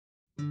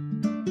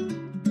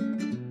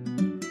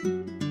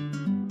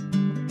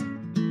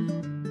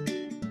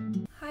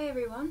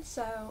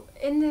So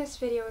in this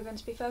video we're going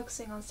to be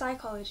focusing on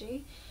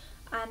psychology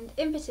and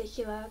in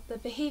particular the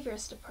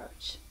behaviourist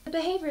approach. The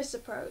behaviourist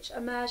approach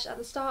emerged at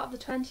the start of the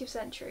 20th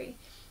century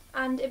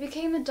and it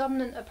became the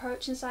dominant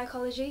approach in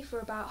psychology for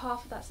about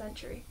half of that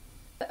century.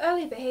 The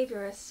early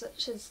behaviourists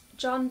such as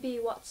John B.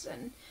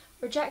 Watson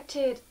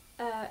rejected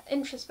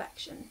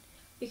introspection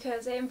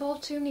because it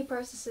involved too many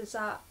processes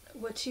that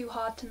were too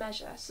hard to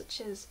measure, such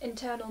as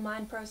internal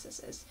mind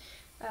processes,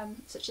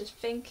 such as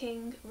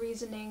thinking,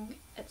 reasoning,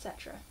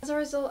 etc. As a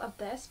result of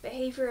this,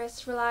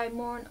 behaviourists rely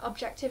more on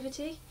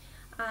objectivity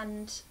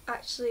and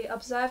actually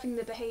observing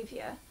the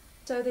behaviour,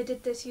 so they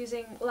did this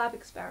using lab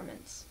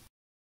experiments.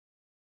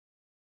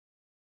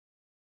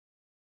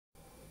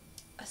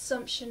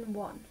 Assumption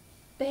 1.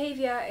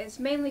 Behaviour is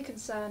mainly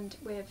concerned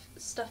with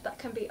stuff that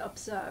can be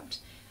observed,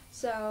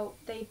 so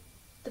the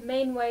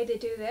main way they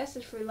do this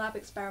is through lab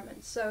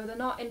experiments, so they're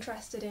not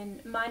interested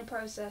in mind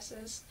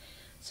processes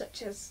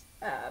such as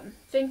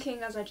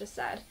thinking, as I just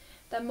said.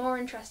 They're more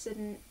interested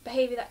in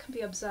behaviour that can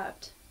be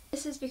observed.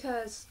 This is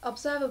because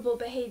observable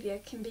behaviour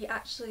can be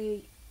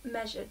actually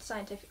measured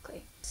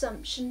scientifically.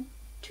 Assumption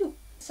 2.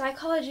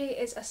 Psychology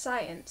is a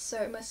science,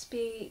 so it must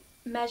be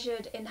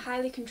measured in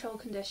highly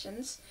controlled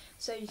conditions,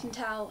 so you can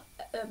tell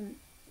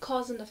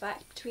cause and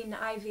effect between the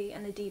IV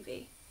and the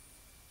DV.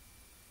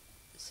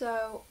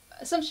 So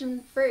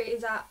assumption 3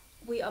 is that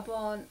we are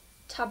born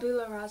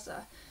tabula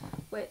rasa,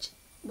 which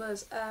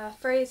was a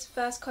phrase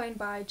first coined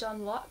by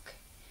John Locke.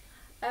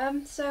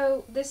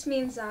 So this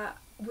means that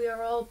we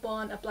are all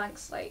born a blank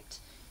slate.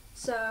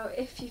 So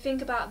if you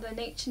think about the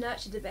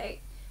nature-nurture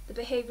debate, the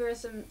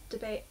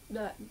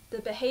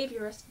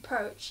behaviorist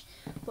approach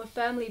would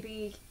firmly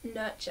be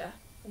nurture.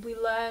 We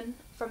learn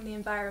from the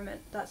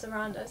environment that's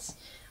around us.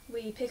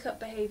 We pick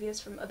up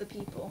behaviours from other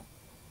people.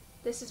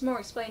 This is more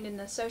explained in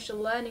the social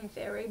learning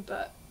theory,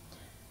 but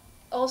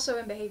also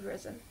in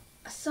behaviorism.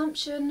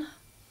 Assumption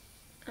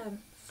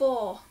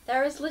 4.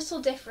 There is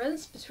little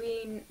difference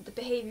between the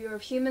behaviour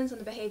of humans and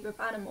the behaviour of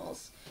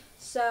animals.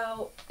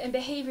 So in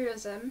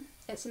behaviorism,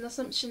 it's an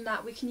assumption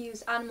that we can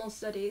use animal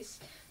studies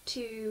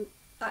to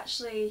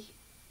actually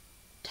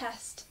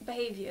test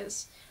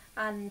behaviours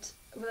and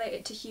relate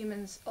it to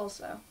humans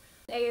also.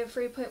 A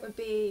 3 point would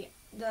be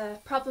the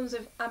problems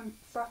of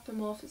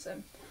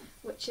anthropomorphism,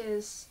 which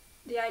is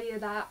the idea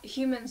that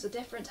humans are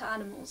different to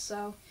animals,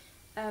 so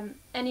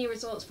any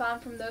results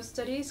found from those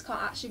studies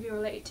can't actually be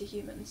related to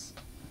humans.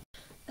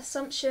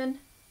 Assumption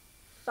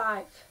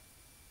 5.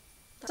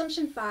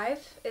 Assumption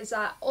 5 is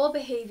that all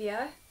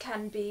behaviour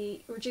can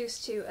be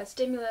reduced to a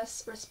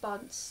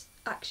stimulus-response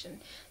action.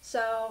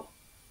 So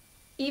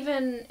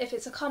even if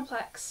it's a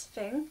complex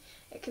thing,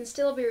 it can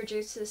still be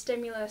reduced to the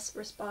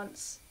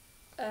stimulus-response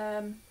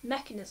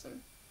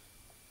mechanism.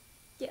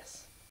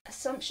 Yes.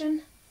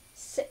 Assumption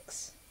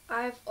 6.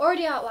 I've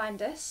already outlined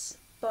this,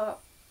 but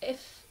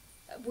if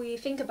we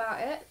think about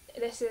it,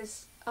 this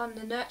is on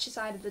the nurture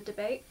side of the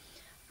debate,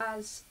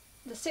 as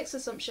the 6th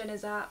assumption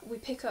is that we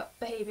pick up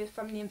behaviour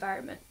from the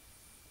environment.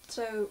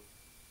 So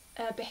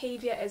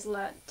behaviour is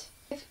learnt.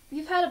 If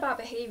you've heard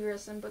about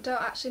behaviourism but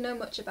don't actually know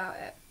much about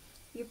it,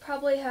 you've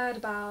probably heard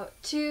about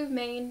 2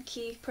 main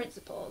key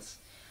principles,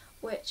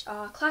 which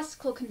are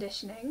classical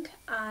conditioning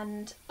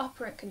and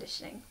operant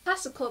conditioning.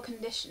 Classical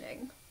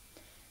conditioning.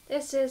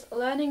 This is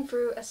learning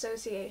through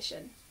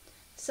association.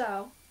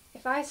 So,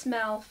 if I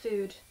smell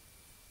food,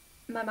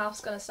 my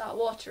mouth's going to start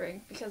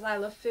watering because I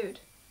love food.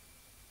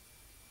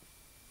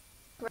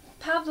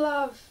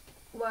 Pavlov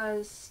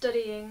was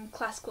studying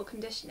classical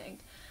conditioning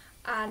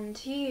and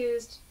he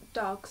used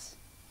dogs,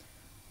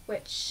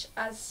 which,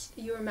 as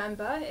you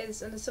remember,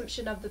 is an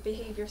assumption of the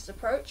behaviourist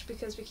approach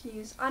because we can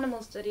use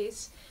animal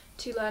studies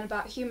to learn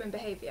about human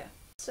behaviour.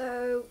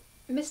 So,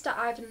 Mr.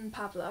 Ivan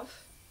Pavlov,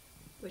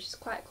 which is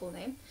quite a cool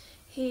name,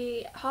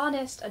 he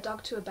harnessed a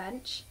dog to a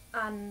bench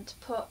and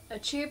put a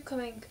tube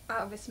coming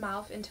out of its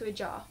mouth into a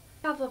jar.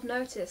 Pavlov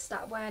noticed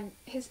that when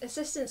his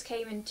assistants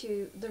came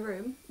into the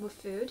room with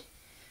food,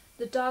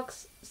 the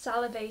dogs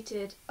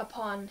salivated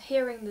upon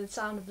hearing the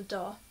sound of the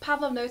door.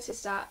 Pavlov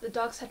noticed that the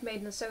dogs had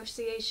made an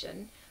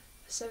association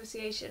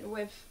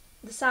with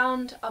the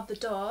sound of the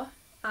door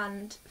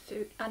and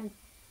food and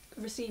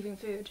receiving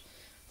food.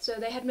 So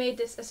they had made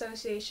this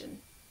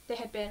association. They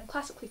had been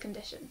classically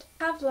conditioned.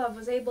 Pavlov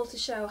was able to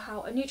show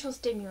how a neutral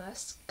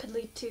stimulus could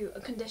lead to a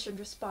conditioned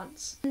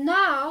response.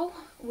 Now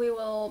we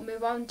will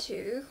move on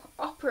to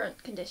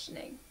operant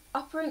conditioning.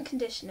 Operant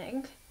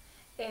conditioning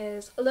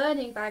is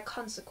learning by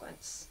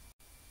consequence.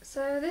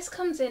 So this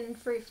comes in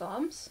 3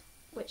 forms,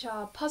 which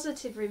are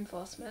positive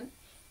reinforcement,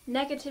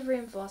 negative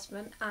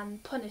reinforcement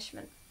and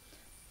punishment.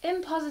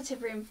 In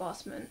positive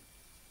reinforcement,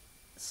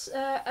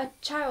 a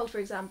child, for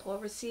example,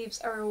 receives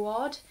a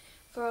reward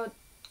for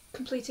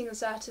completing a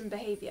certain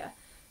behaviour.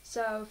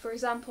 So, for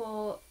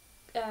example,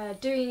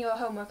 doing your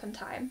homework on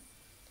time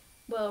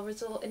will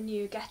result in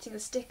you getting a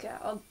sticker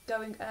or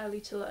going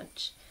early to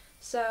lunch.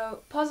 So,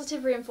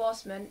 positive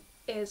reinforcement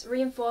is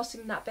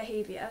reinforcing that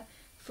behaviour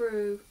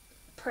through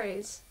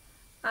praise,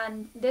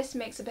 and this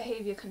makes a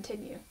behaviour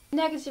continue.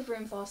 Negative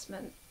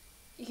reinforcement,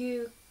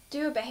 you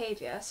do a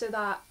behaviour so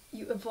that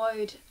you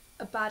avoid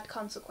a bad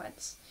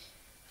consequence.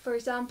 For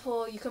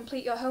example, you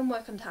complete your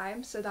homework on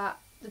time so that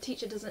the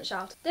teacher doesn't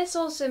shout. This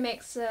also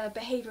makes the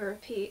behaviour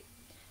repeat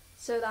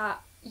so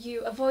that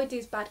you avoid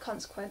these bad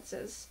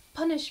consequences.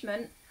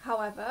 Punishment,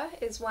 however,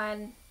 is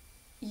when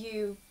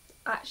you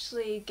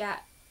actually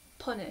get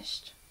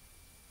punished,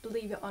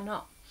 believe it or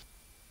not.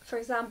 For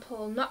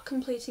example, not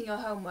completing your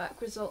homework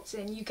results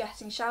in you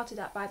getting shouted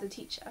at by the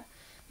teacher.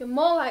 You're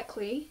more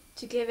likely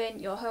to give in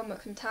your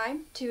homework on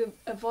time to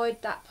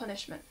avoid that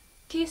punishment.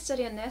 A key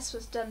study on this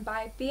was done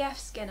by B.F.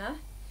 Skinner,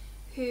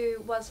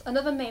 who was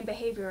another main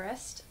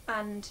behaviourist,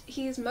 and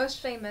he's most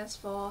famous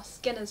for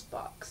Skinner's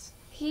box.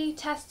 He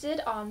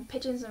tested on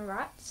pigeons and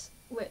rats,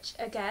 which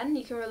again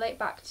you can relate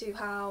back to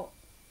how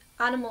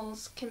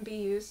animals can be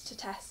used to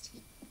test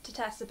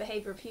the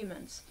behaviour of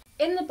humans.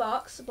 In the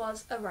box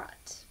was a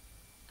rat,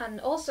 and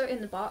also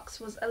in the box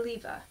was a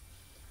lever.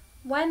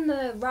 When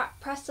the rat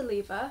pressed the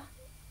lever,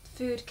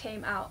 food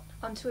came out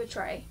onto a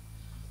tray.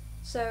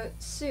 So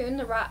soon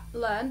the rat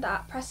learned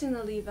that pressing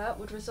the lever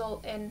would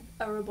result in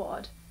a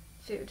reward,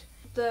 food.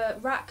 The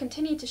rat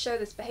continued to show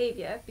this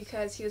behaviour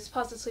because he was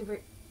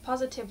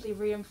positively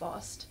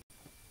reinforced.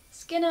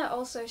 Skinner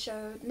also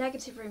showed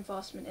negative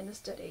reinforcement in the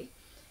study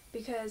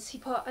because he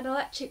put an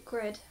electric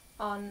grid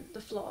on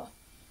the floor.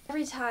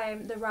 Every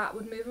time the rat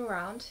would move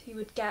around, he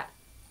would get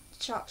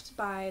shocked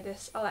by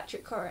this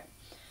electric current.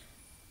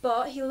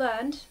 But he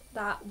learned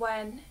that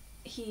when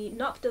he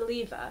knocked the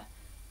lever,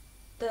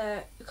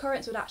 the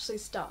currents would actually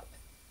stop,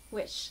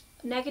 which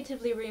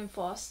negatively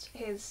reinforced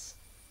his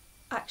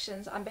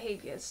actions and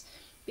behaviours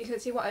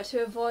because he wanted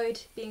to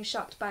avoid being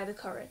shocked by the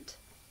current.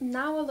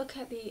 Now we'll look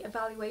at the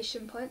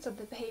evaluation points of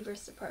the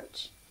behaviourist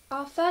approach.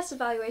 Our first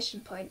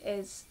evaluation point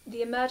is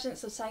the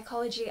emergence of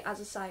psychology as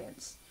a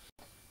science.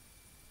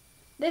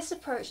 This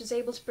approach is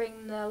able to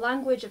bring the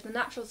language of the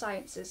natural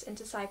sciences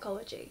into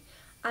psychology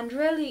and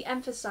really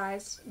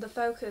emphasise the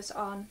focus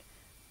on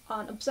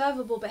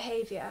observable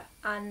behaviour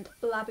and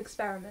lab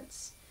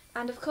experiments.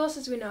 And of course,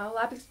 as we know,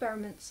 lab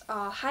experiments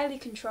are highly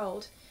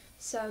controlled,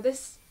 so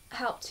this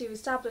helped to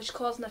establish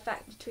cause and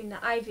effect between the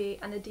IV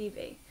and the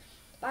DV.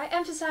 By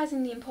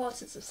emphasising the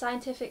importance of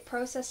scientific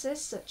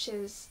processes such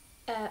as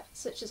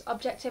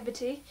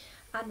objectivity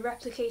and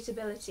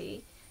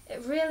replicability,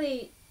 it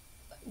really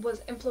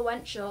was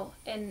influential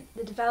in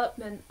the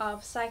development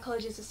of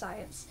psychology as a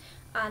science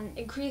and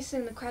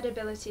increasing the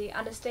credibility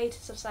and the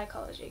status of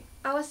psychology.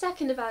 Our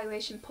second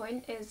evaluation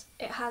point is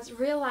it has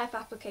real-life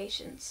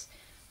applications.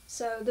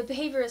 So the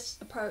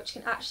behaviourist approach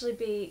can actually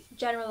be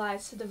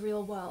generalised to the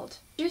real world.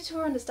 Due to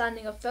our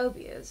understanding of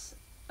phobias,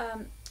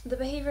 the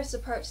behaviourist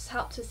approach has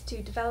helped us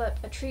to develop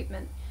a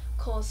treatment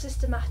called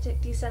systematic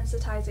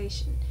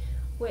desensitisation,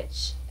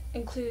 which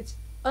includes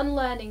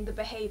unlearning the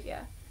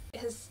behaviour.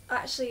 It has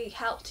actually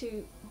helped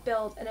to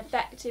build an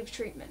effective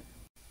treatment.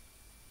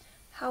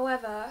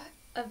 However,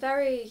 a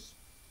very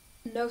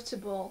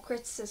notable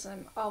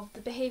criticism of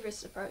the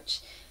behaviourist approach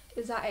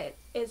is that it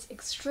is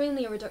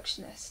extremely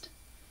reductionist.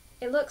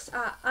 It looks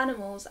at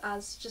animals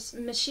as just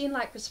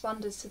machine-like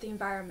responders to the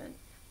environment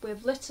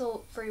with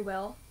little free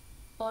will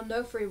or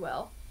no free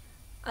will,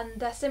 and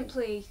they're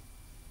simply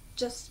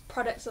just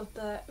products of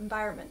the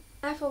environment.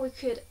 Therefore, we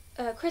could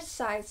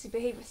criticise the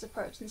behaviourist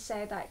approach and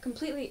say that it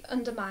completely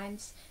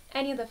undermines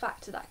any other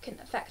factor that can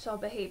affect our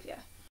behaviour.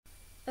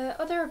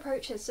 Other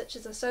approaches such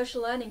as the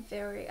social learning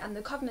theory and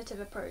the cognitive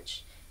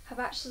approach have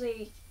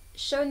actually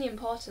shown the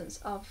importance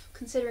of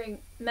considering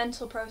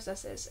mental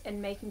processes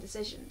in making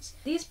decisions.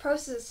 These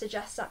processes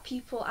suggest that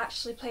people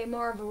actually play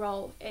more of a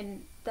role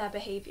in their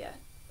behaviour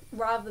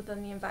rather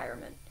than the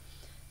environment.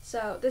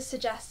 So this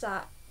suggests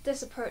that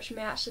this approach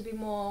may actually be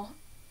more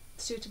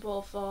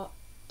suitable for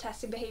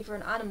testing behaviour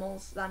on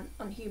animals than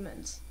on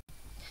humans.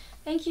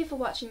 Thank you for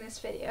watching this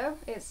video.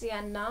 It's the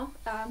end now.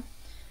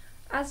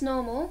 As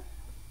normal,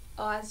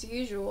 or as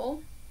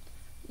usual,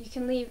 you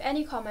can leave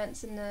any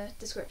comments in the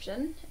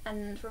description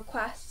and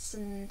requests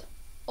and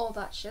all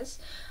that shiz.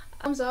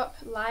 Thumbs up,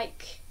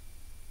 like,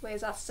 wait,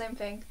 is that the same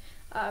thing?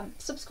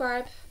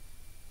 Subscribe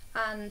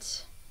and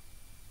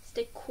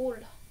stay cool.